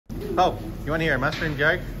Oh, you want to hear a mushroom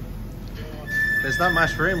joke? There's not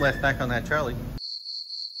much room left back on that trolley.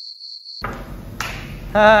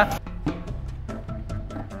 Ha!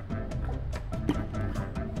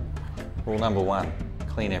 Rule number 1,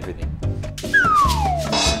 clean everything.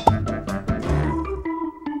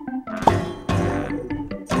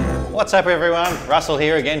 What's up everyone? Russell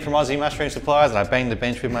here again from Aussie Mushroom Supplies, and I banged the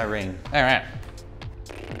bench with my ring. All right.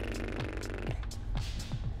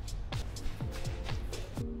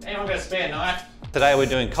 Anyone got a spare knife? Today we're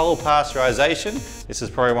doing cold pasteurisation. This is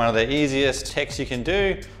probably one of the easiest techs you can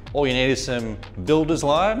do. All you need is some builder's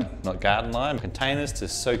lime, not garden lime, containers to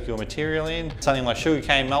soak your material in. Something like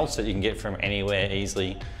sugarcane mulch that you can get from anywhere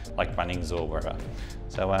easily, like Bunnings or wherever.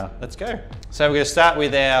 So let's go. So we're going to start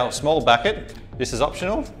with our small bucket. This is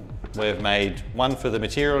optional. We've made one for the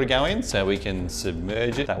material to go in so we can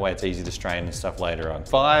submerge it. That way it's easy to strain and stuff later on.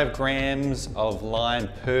 5 grams of lime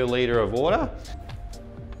per litre of water.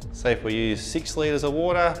 So if we use 6 litres of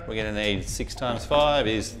water, we're going to need 6 times 5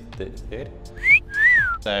 is 30.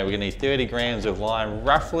 So we're going to need 30 grams of lime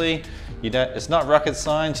roughly. It's not rocket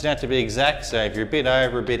science, you don't have to be exact. So if you're a bit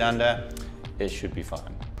over, a bit under, it should be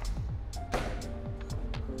fine.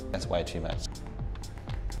 That's way too much.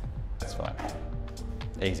 That's fine.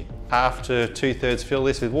 Easy. Half to 2/3 fill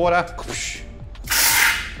this with water.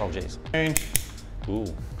 Oh geez. Ooh,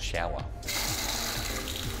 shower.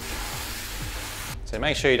 So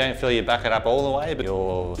make sure you don't fill your bucket up all the way, but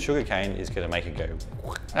your sugar cane is going to make it go.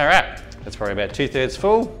 All right, that's probably about 2/3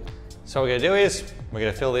 full. So what we're going to do is we're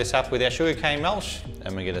going to fill this up with our sugar cane mulch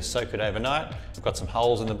and we're going to soak it overnight. We've got some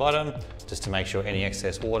holes in the bottom just to make sure any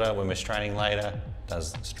excess water when we're straining later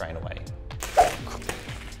does strain away.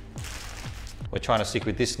 We're trying to stick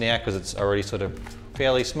with this now because it's already sort of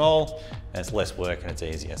fairly small and it's less work and it's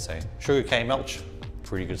easier. So sugar cane mulch,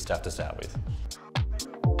 pretty good stuff to start with.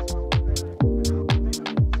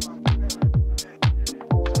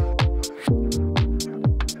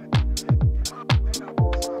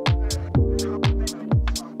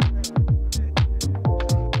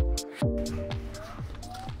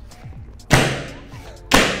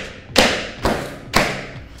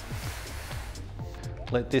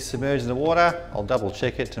 Let this submerge in the water. I'll double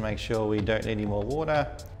check it to make sure we don't need any more water.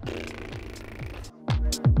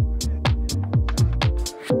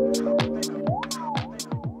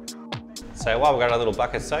 So while we've got our little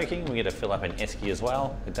bucket soaking, we're going to fill up an esky as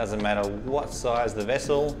well. It doesn't matter what size the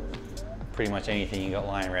vessel, pretty much anything you've got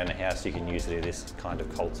lying around the house you can use to do this kind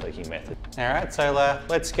of cold soaking method. All right, so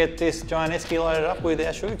let's get this giant esky loaded up with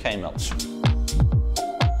our sugarcane mulch.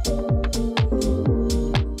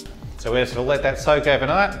 So we're just going to let that soak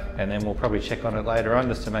overnight and then we'll probably check on it later on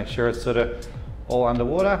just to make sure it's sort of all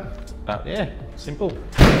underwater. But yeah, simple.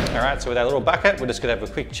 All right, so with our little bucket, we're just going to have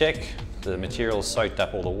a quick check. The material's soaked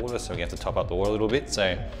up all the water, so we have to top up the water a little bit.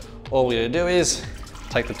 So all we're going to do is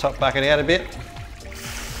take the top bucket out a bit,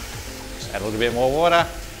 just add a little bit more water.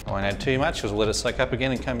 I won't add too much because we'll let it soak up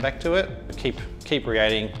again and come back to it. But keep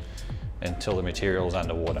re-adding until the material's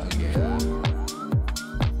underwater.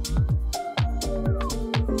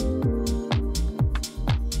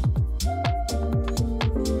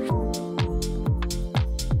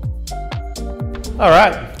 All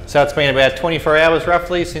right, so it's been about 24 hours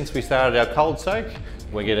roughly since we started our cold soak.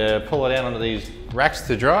 We're gonna pull it out onto these racks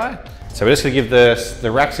to dry. So we're just gonna give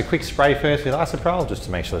the racks a quick spray first with isopropyl just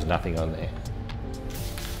to make sure there's nothing on there.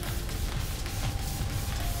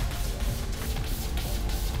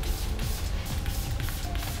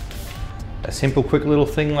 A simple, quick little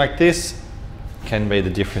thing like this can be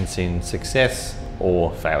the difference in success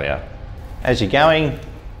or failure. As you're going,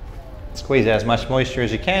 squeeze out as much moisture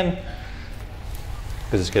as you can,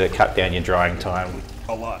 because it's going to cut down your drying time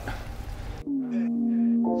a lot.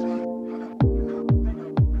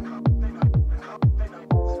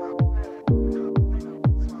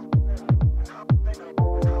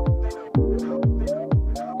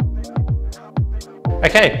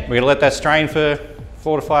 Okay, we're going to let that strain for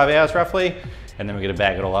 4 to 5 hours roughly, and then we're going to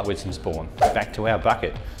bag it all up with some spawn. Back to our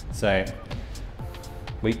bucket. So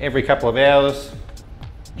every couple of hours,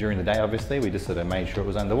 during the day obviously, we just sort of made sure it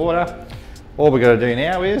was underwater. All we've got to do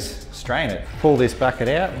now is strain it. Pull this bucket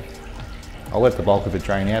out. I'll let the bulk of it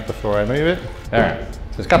drain out before I move it. All right, so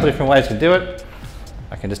there's a couple of different ways to do it.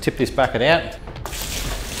 I can just tip this bucket out.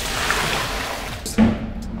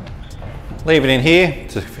 Leave it in here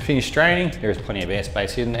to finish straining. There is plenty of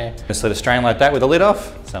airspace in there. Just let it strain like that with the lid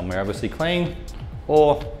off, somewhere obviously clean.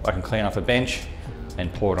 Or I can clean off a bench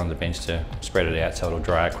and pour it on the bench to spread it out so it'll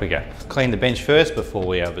dry out quicker. Clean the bench first before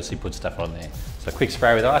we obviously put stuff on there. So quick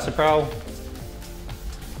spray with isopropyl.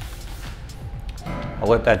 I'll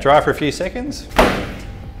let that dry for a few seconds.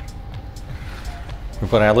 We've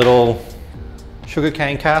got our little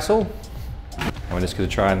sugarcane castle. And we're just going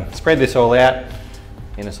to try and spread this all out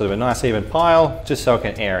in a sort of a nice even pile, just so it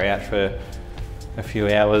can air out for a few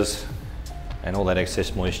hours and all that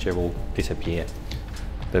excess moisture will disappear.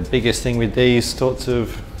 The biggest thing with these sorts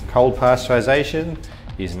of cold pasteurisation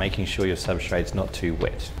is making sure your substrate's not too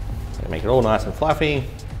wet. So make it all nice and fluffy.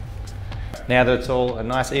 Now that it's all a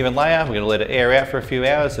nice even layer, we're going to let it air out for a few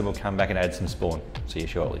hours and we'll come back and add some spawn. See you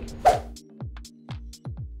shortly.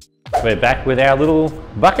 We're back with our little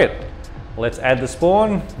bucket. Let's add the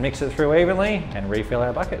spawn, mix it through evenly and refill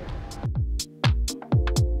our bucket.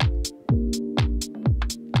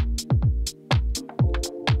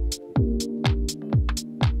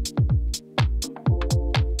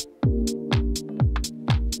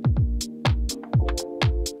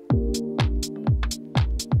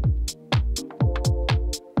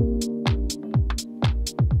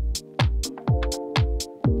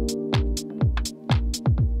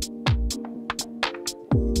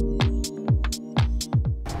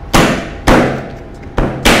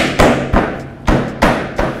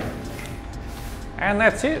 And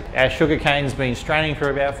that's it. Our sugar cane's been straining for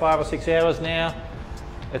about 5 or 6 hours now.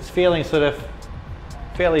 It's feeling sort of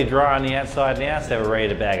fairly dry on the outside now, so we're ready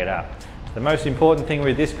to bag it up. The most important thing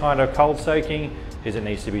with this kind of cold soaking is it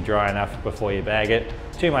needs to be dry enough before you bag it.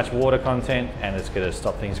 Too much water content and it's going to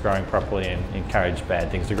stop things growing properly and encourage bad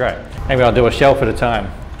things to grow. Maybe I'll do a shelf at a time.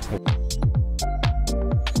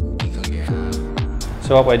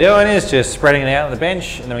 So what we're doing is just spreading it out on the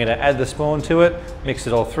bench and then we're going to add the spawn to it, mix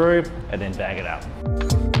it all through and then bag it up.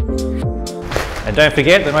 And don't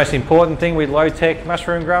forget the most important thing with low-tech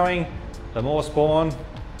mushroom growing, the more spawn,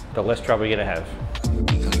 the less trouble you're going to have.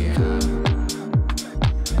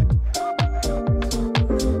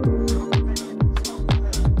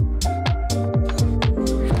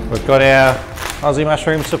 We've got our Aussie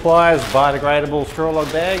Mushroom supplies, biodegradable straw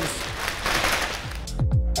log bags.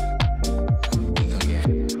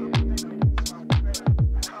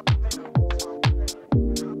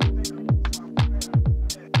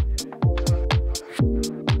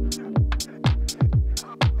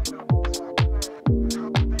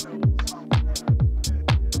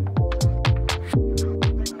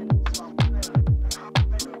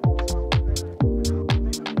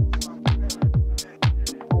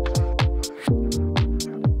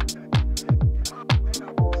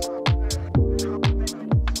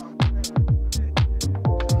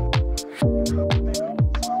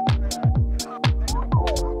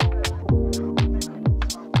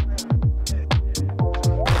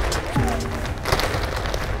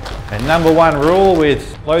 And number one rule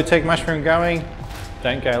with low-tech mushroom growing,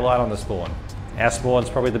 don't go light on the spawn. Our spawn's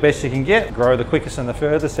probably the best you can get, grow the quickest and the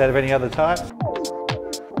furthest out of any other type.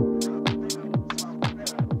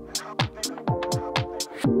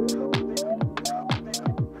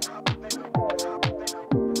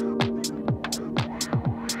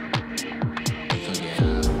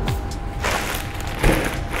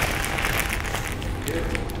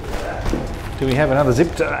 Do we have another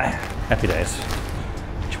zip tie? Happy days.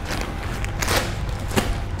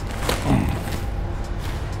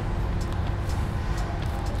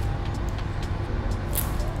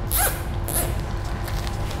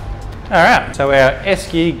 All right, so our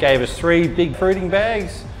esky gave us 3 big fruiting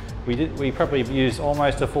bags. We probably used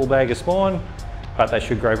almost a full bag of spawn, but they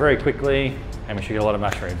should grow very quickly and we should get a lot of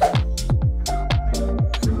mushrooms.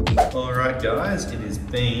 All right guys, it has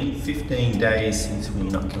been 15 days since we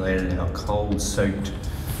inoculated our cold soaked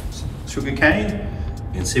sugar cane.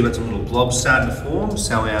 You can see what some little blobs starting to form,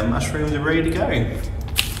 so our mushrooms are ready to go.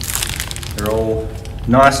 They're all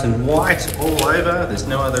nice and white all over. There's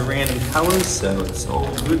no other random colours, so it's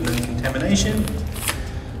all good, no contamination.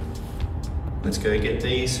 Let's go get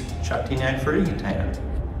these chucked in our fruiting container.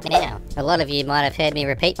 Now, a lot of you might have heard me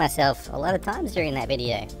repeat myself a lot of times during that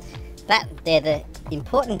video, but they're the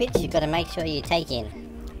important bits you've got to make sure you take in.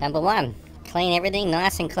 Number 1, clean everything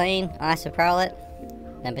nice and clean, isopropyl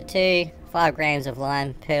it. Number 2, 5 grams of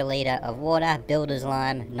lime per litre of water, builder's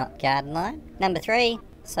lime, not garden lime. Number 3,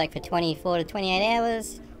 soak for 24 to 28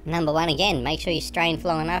 hours. Number 1 again, make sure you strain for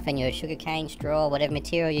long enough and your sugarcane, straw, whatever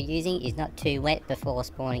material you're using is not too wet before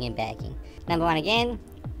spawning and bagging. Number 1 again,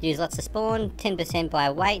 use lots of spawn, 10%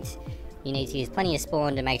 by weight. You need to use plenty of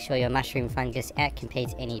spawn to make sure your mushroom fungus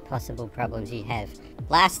outcompetes any possible problems you have.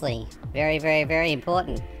 Lastly, very, very, very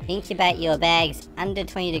important, incubate your bags under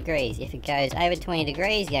 20 degrees. If it goes over 20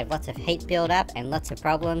 degrees, you have lots of heat build up and lots of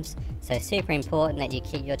problems. So super important that you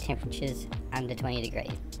keep your temperatures under 20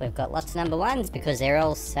 degrees. We've got lots of number 1s because they're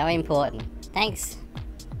all so important. Thanks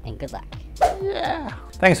and good luck. Yeah.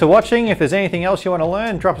 Thanks for watching. If there's anything else you want to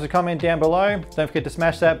learn, drop us a comment down below. Don't forget to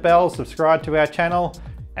smash that bell, subscribe to our channel,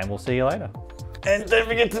 and we'll see you later. And don't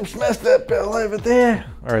forget to smash that bell over there.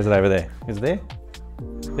 Or is it over there? Is it there?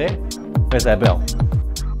 There? Where's that bell?